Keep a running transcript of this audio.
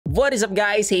What is up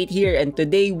guys, Hate here, and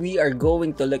today we are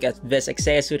going to look at this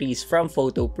accessories from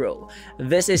Fotopro.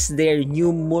 This is their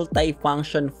new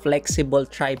multi-function flexible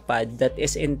tripod that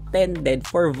is intended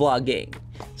for vlogging.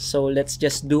 So let's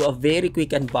just do a very quick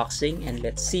unboxing and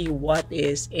let's see what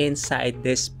is inside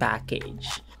this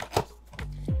package.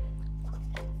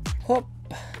 Hop.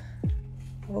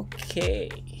 Okay.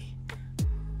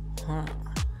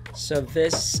 So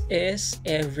this is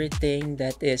everything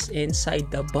that is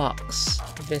inside the box.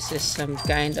 This is some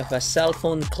kind of a cell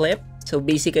phone clip. So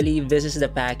basically, this is the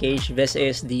package. This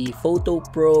is the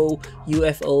Fotopro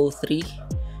UFO 3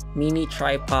 mini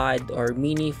tripod or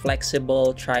mini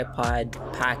flexible tripod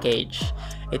package.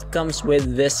 It comes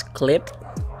with this clip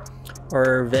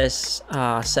or this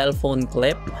cell phone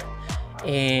clip,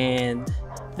 and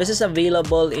this is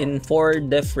available in 4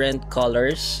 different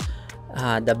colors.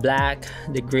 The black,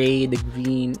 the gray, the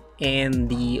green, and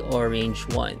the orange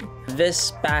one.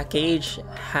 This package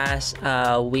has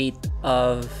a weight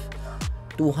of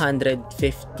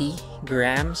 250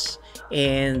 grams,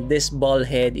 and this ball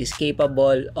head is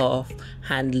capable of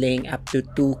handling up to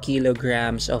 2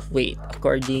 kilograms of weight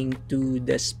according to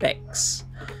the specs.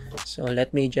 So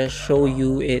let me just show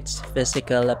you its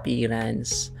physical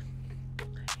appearance.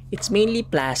 It's mainly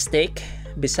plastic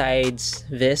besides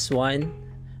this one.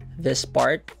 This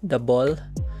part, the ball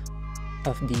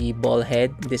of the ball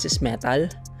head, this is metal,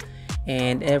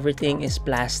 and everything is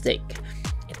plastic.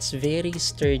 It's very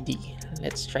sturdy.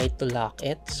 Let's try to lock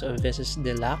it. So this is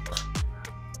the lock.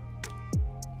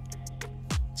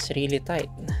 It's really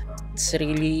tight. It's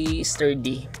really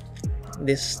sturdy.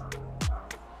 This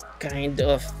kind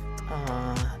of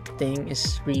thing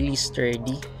is really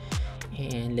sturdy.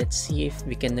 And let's see if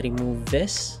we can remove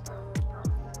this.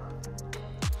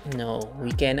 No,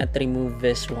 we cannot remove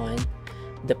this one,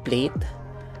 the plate.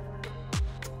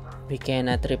 We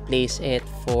cannot replace it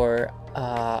for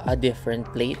a different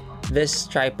plate. This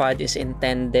tripod is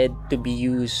intended to be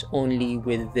used only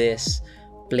with this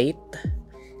plate,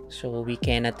 so we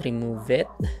cannot remove it.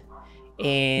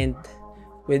 And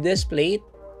with this plate,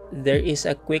 there is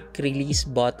a quick release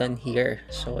button here.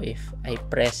 So if I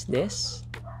press this,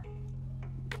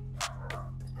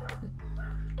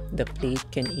 the plate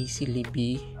can easily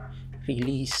be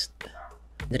released.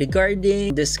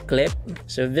 Regarding this clip,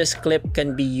 so this clip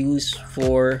can be used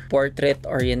for portrait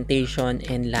orientation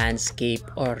and landscape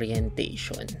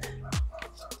orientation.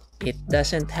 It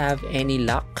doesn't have any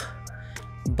lock,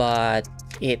 but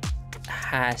it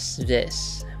has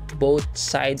this. Both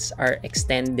sides are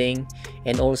extending,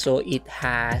 and also it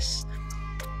has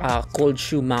a cold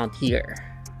shoe mount here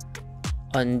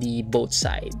on the both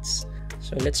sides.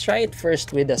 So let's try it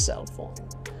first with a cell phone.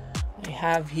 I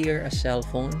have here a cell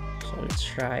phone, so let's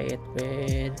try it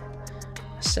with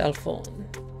a cell phone.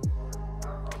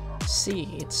 See,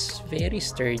 it's very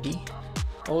sturdy.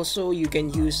 Also, you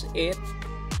can use it,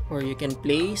 or you can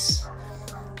place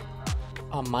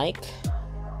a mic,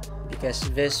 because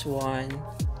this one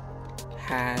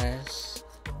has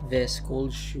this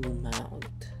cold shoe mount.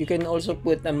 You can also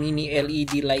put a mini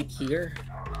LED light here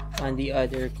on the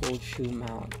other cold shoe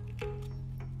mount.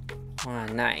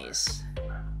 Nice.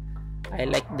 I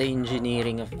like the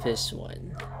engineering of this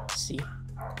one. See?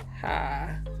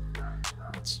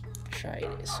 Let's try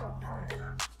this one.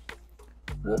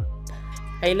 Whoop.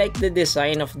 I like the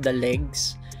design of the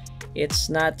legs. It's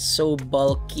not so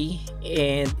bulky,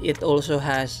 and it also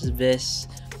has this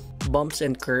bumps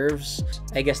and curves.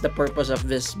 I guess the purpose of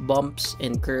this bumps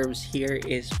and curves here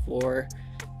is for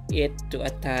it to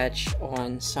attach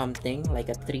on something like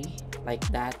a tree, like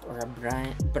that, or a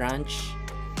branch,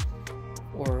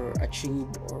 or a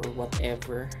tube, or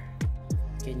whatever.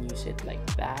 You can use it like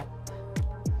that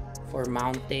for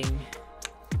mounting.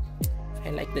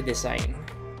 I like the design.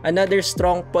 Another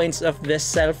strong points of this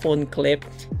cell phone clip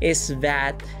is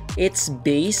that its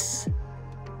base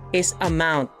is a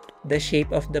mount. The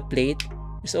shape of the plate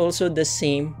is also the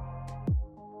same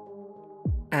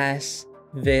as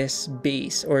this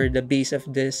base, or the base of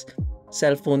this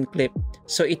cell phone clip.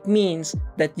 So it means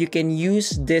that you can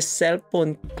use this cell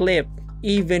phone clip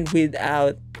even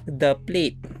without the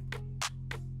plate,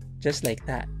 just like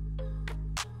that.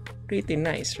 Pretty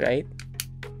nice, right?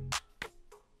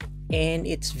 And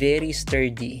it's very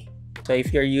sturdy. So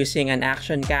if you're using an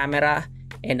action camera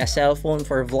and a cell phone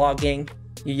for vlogging,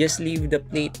 you just leave the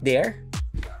plate there,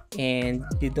 and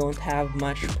you don't have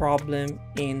much problem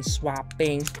in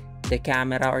swapping the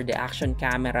camera or the action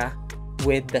camera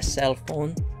with the cell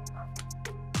phone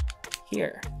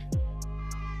here,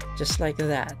 just like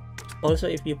that. Also,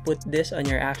 if you put this on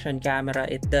your action camera,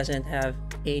 it doesn't have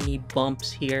any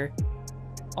bumps here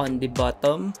on the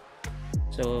bottom,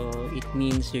 so it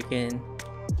means you can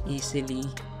easily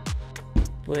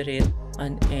put it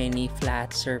on any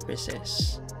flat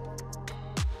surfaces,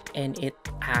 and it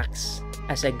acts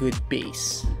as a good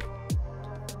base.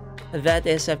 That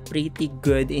is a pretty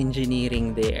good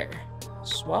engineering there.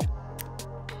 Swap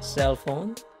cell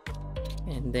phone,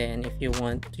 and then if you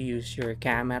want to use your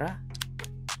camera,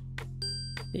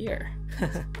 there.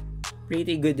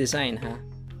 Pretty good design, huh?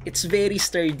 It's very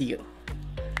sturdy.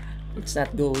 It's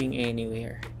not going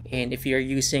anywhere. And if you're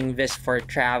using this for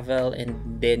travel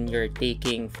and then you're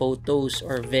taking photos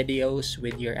or videos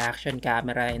with your action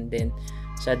camera and then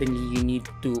suddenly you need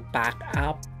to pack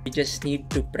up, you just need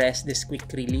to press this quick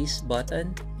release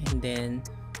button and then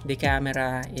the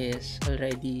camera is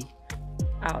already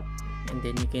out, and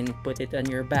then you can put it on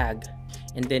your bag.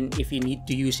 And then if you need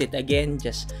to use it again,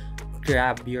 just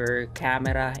grab your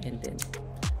camera and then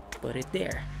put it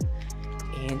there,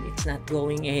 and it's not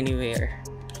going anywhere.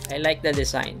 I like the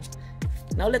design.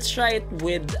 Now let's try it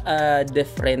with a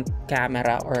different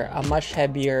camera or a much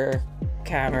heavier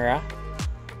camera.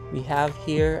 We have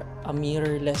here a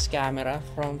mirrorless camera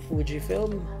from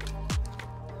Fujifilm.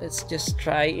 Let's just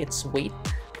try its weight.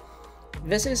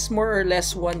 This is more or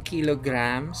less 1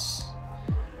 kilograms.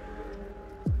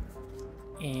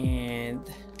 And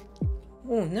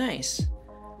oh, nice.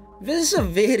 This is a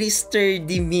very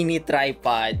sturdy mini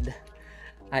tripod,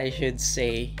 I should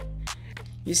say.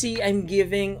 You see, I'm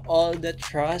giving all the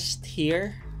trust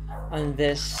here on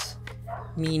this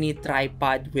mini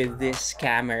tripod with this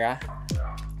camera.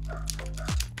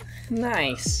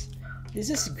 Nice. This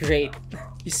is great.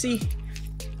 You see,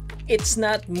 it's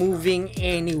not moving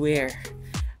anywhere.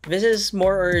 This is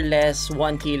more or less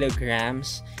 1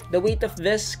 kilograms. The weight of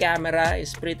this camera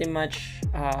is pretty much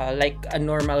like a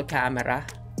normal camera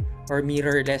or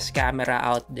mirrorless camera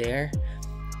out there.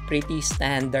 Pretty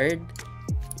standard.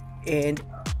 And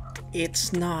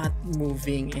it's not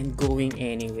moving and going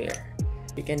anywhere.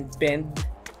 You can bend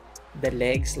the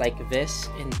legs like this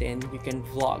and then you can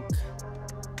vlog.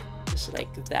 Just like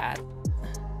that.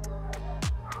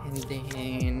 And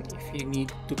then if you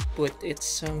need to put it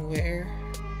somewhere,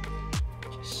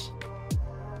 just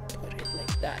put it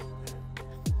like that.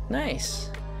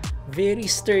 Nice. Very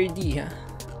sturdy, huh?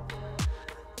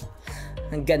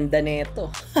 Ang ganda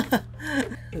nito.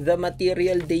 The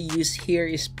material they use here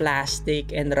is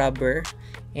plastic and rubber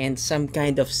and some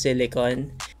kind of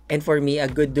silicone. And for me, a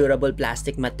good durable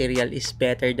plastic material is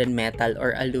better than metal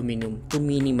or aluminum to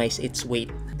minimize its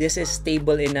weight. This is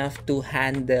stable enough to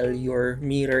handle your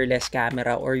mirrorless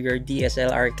camera or your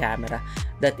DSLR camera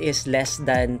that is less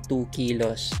than 2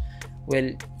 kilos.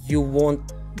 Well, you won't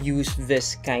use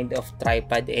this kind of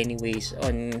tripod anyways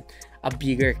on a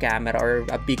bigger camera or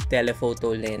a big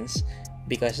telephoto lens,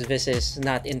 because this is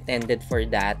not intended for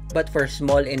that. But for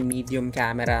small and medium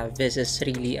camera, this is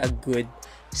really a good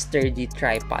sturdy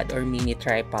tripod or mini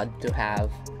tripod to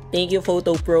have. Thank you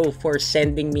Fotopro for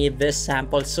sending me this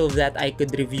sample so that I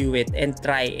could review it and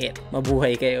try it.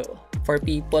 Mabuhay kayo. For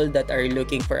people that are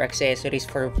looking for accessories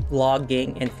for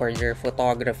vlogging and for their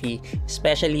photography,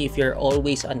 especially if you're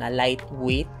always on a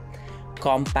lightweight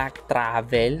compact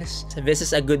travels, this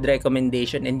is a good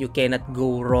recommendation and you cannot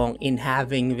go wrong in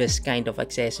having this kind of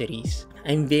accessories.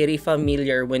 I'm very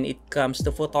familiar when it comes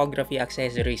to photography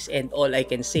accessories, and all I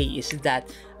can say is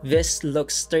that this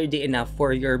looks sturdy enough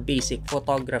for your basic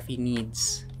photography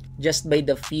needs. Just by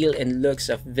the feel and looks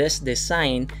of this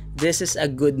design, this is a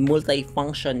good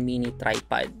multi-function mini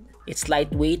tripod. It's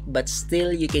lightweight but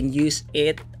still you can use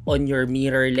it on your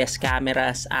mirrorless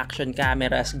cameras, action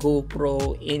cameras,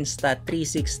 GoPro,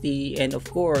 Insta360, and of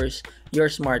course, your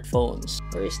smartphones.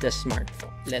 Where is the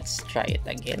smartphone? Let's try it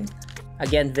again.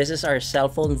 Again, this is our cell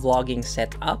phone vlogging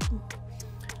setup.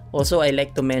 Also, I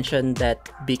like to mention that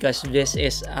because this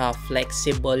is a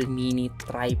flexible mini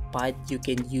tripod, you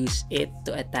can use it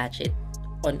to attach it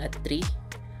on a tree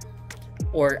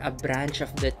or a branch of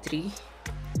the tree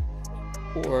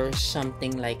or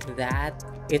something like that.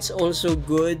 It's also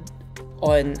good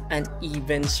on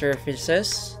uneven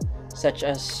surfaces such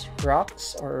as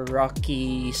rocks or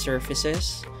rocky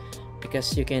surfaces,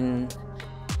 because you can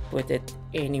put it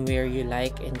anywhere you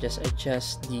like and just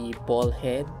adjust the ball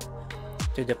head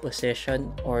to the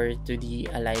position or to the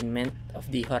alignment of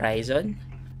the horizon.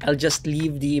 I'll just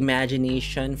leave the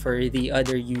imagination for the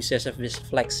other uses of this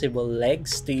flexible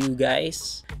legs to you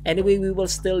guys. Anyway, we will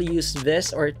still use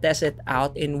this or test it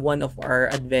out in one of our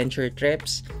adventure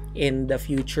trips in the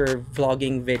future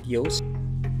vlogging videos.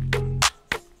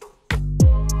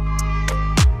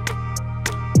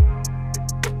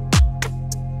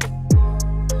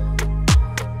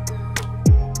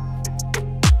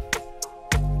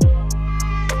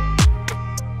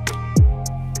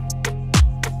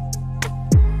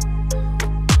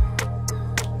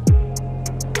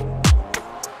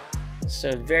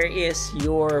 So there is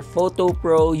your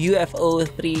Fotopro UFO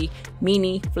 3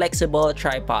 mini flexible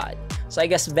tripod. So I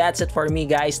guess that's it for me,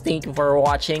 guys. Thank you for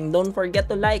watching. Don't forget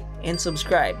to like and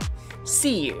subscribe.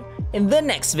 See you in the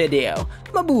next video.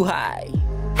 Mabuhay!